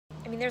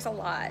mean, there's a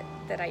lot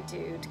that I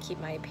do to keep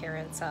my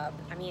appearance up.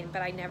 I mean,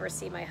 but I never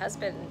see my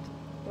husband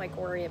like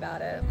worry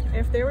about it.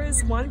 If there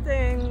was one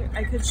thing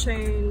I could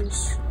change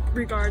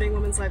regarding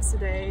women's lives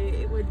today,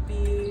 it would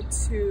be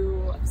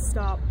to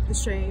stop the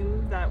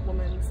shame that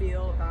women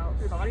feel about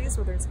their bodies,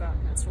 whether it's about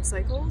menstrual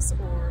cycles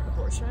or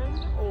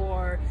abortion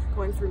or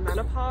going through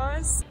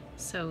menopause.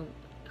 So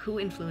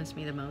who influenced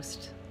me the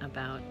most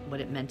about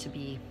what it meant to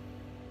be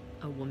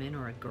a woman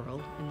or a girl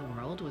in the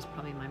world was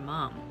probably my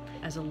mom.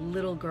 As a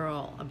little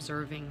girl,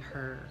 observing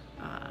her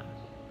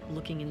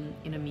looking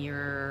in a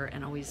mirror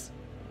and always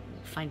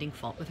finding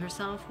fault with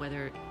herself,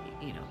 whether,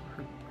 you know,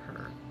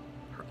 her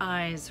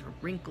eyes, her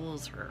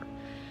wrinkles, her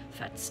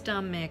fat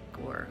stomach,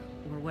 or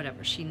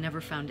whatever. She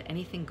never found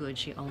anything good,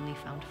 she only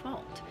found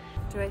fault.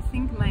 Do I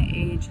think my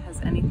age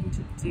has anything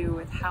to do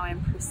with how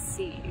I'm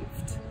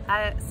perceived?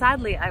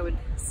 Sadly, I would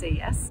say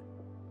yes.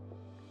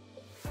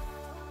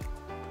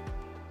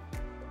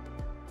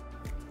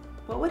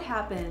 What would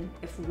happen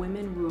if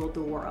women ruled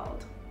the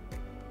world?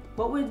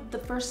 What would the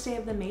first day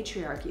of the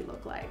matriarchy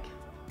look like?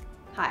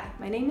 Hi,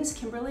 my name is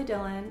Kimberly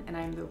Dillon, and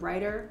I'm the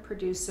writer,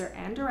 producer,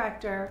 and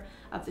director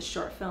of the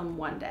short film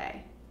One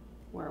Day,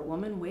 where a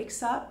woman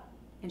wakes up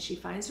and she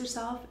finds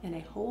herself in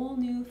a whole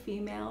new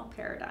female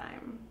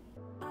paradigm.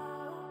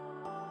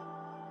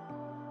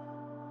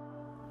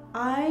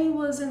 I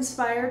was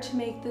inspired to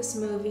make this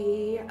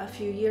movie a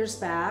few years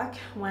back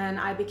when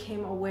I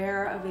became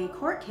aware of a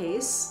court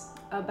case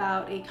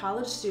about a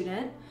college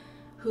student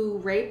who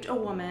raped a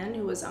woman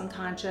who was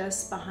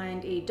unconscious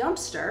behind a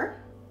dumpster.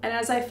 And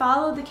as I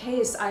followed the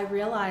case, I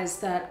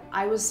realized that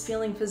I was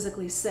feeling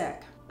physically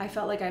sick. I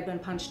felt like I'd been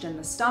punched in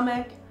the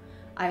stomach.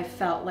 I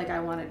felt like I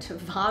wanted to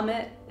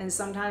vomit, and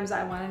sometimes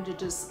I wanted to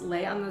just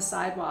lay on the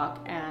sidewalk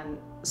and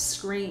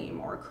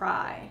scream or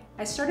cry.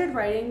 I started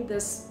writing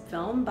this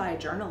film by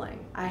journaling.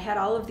 I had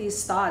all of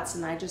these thoughts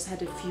and I just had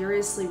to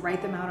furiously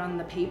write them out on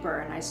the paper,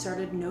 and I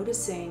started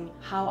noticing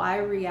how I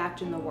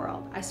react in the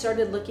world. I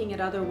started looking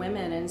at other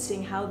women and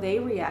seeing how they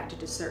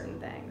reacted to certain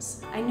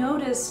things. I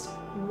noticed,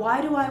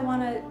 why do I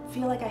want to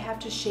feel like I have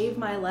to shave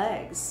my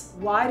legs?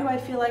 Why do I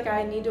feel like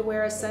I need to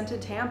wear a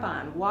scented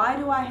tampon? Why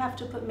do I have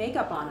to put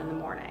makeup on in the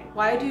morning?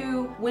 Why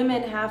do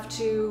women have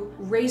to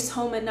race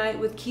home at night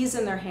with keys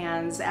in their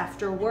hands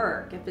after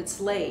work if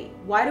it's late?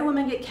 Why do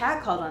women get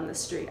catcalled on the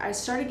street? I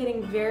started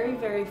getting very,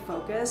 very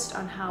focused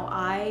on how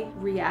I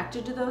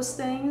reacted to those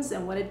things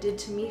and what it did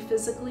to me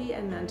physically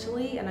and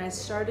mentally, and I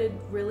started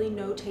really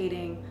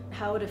notating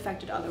how it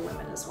affected other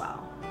women as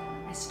well.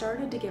 I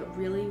started to get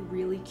really,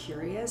 really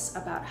curious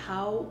about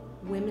how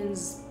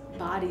women's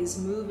bodies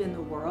move in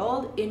the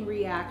world in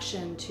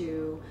reaction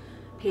to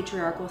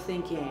patriarchal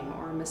thinking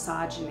or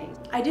misogyny.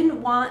 I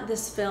didn't want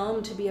this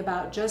film to be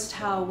about just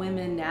how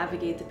women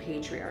navigate the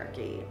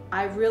patriarchy.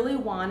 I really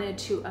wanted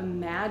to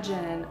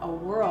imagine a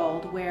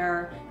world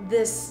where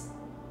this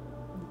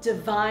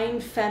divine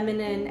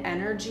feminine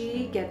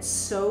energy gets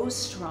so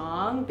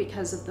strong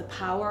because of the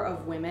power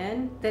of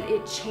women that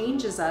it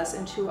changes us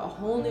into a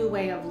whole new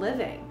way of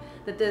living.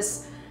 That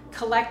this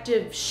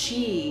collective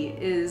she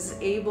is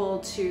able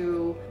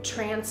to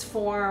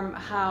transform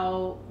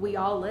how we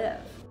all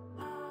live.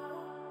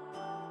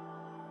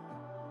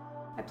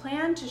 I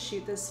plan to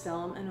shoot this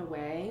film in a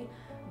way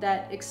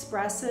that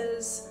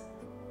expresses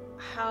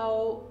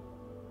how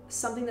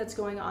something that's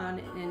going on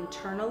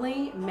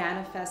internally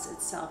manifests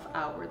itself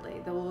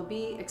outwardly. There will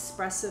be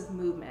expressive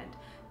movement.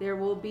 There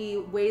will be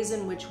ways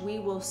in which we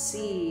will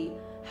see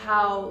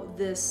how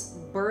this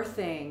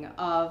birthing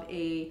of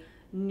a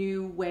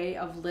new way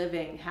of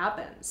living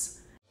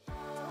happens.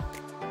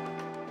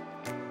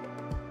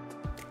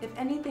 If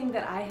anything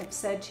that I have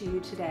said to you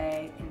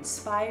today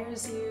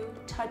inspires you,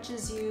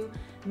 touches you,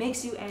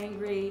 makes you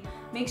angry,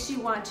 makes you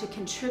want to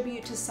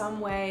contribute to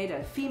some way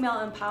to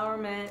female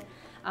empowerment,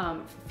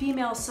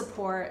 female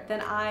support,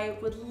 then I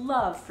would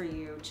love for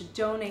you to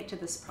donate to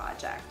this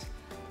project.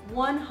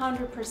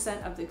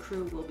 100% of the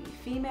crew will be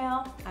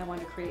female. I want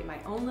to create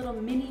my own little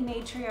mini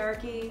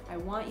matriarchy. I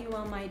want you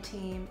on my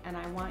team, and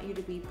I want you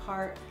to be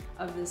part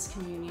of this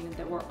communion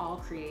that we're all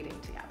creating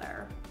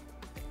together.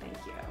 Thank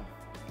you.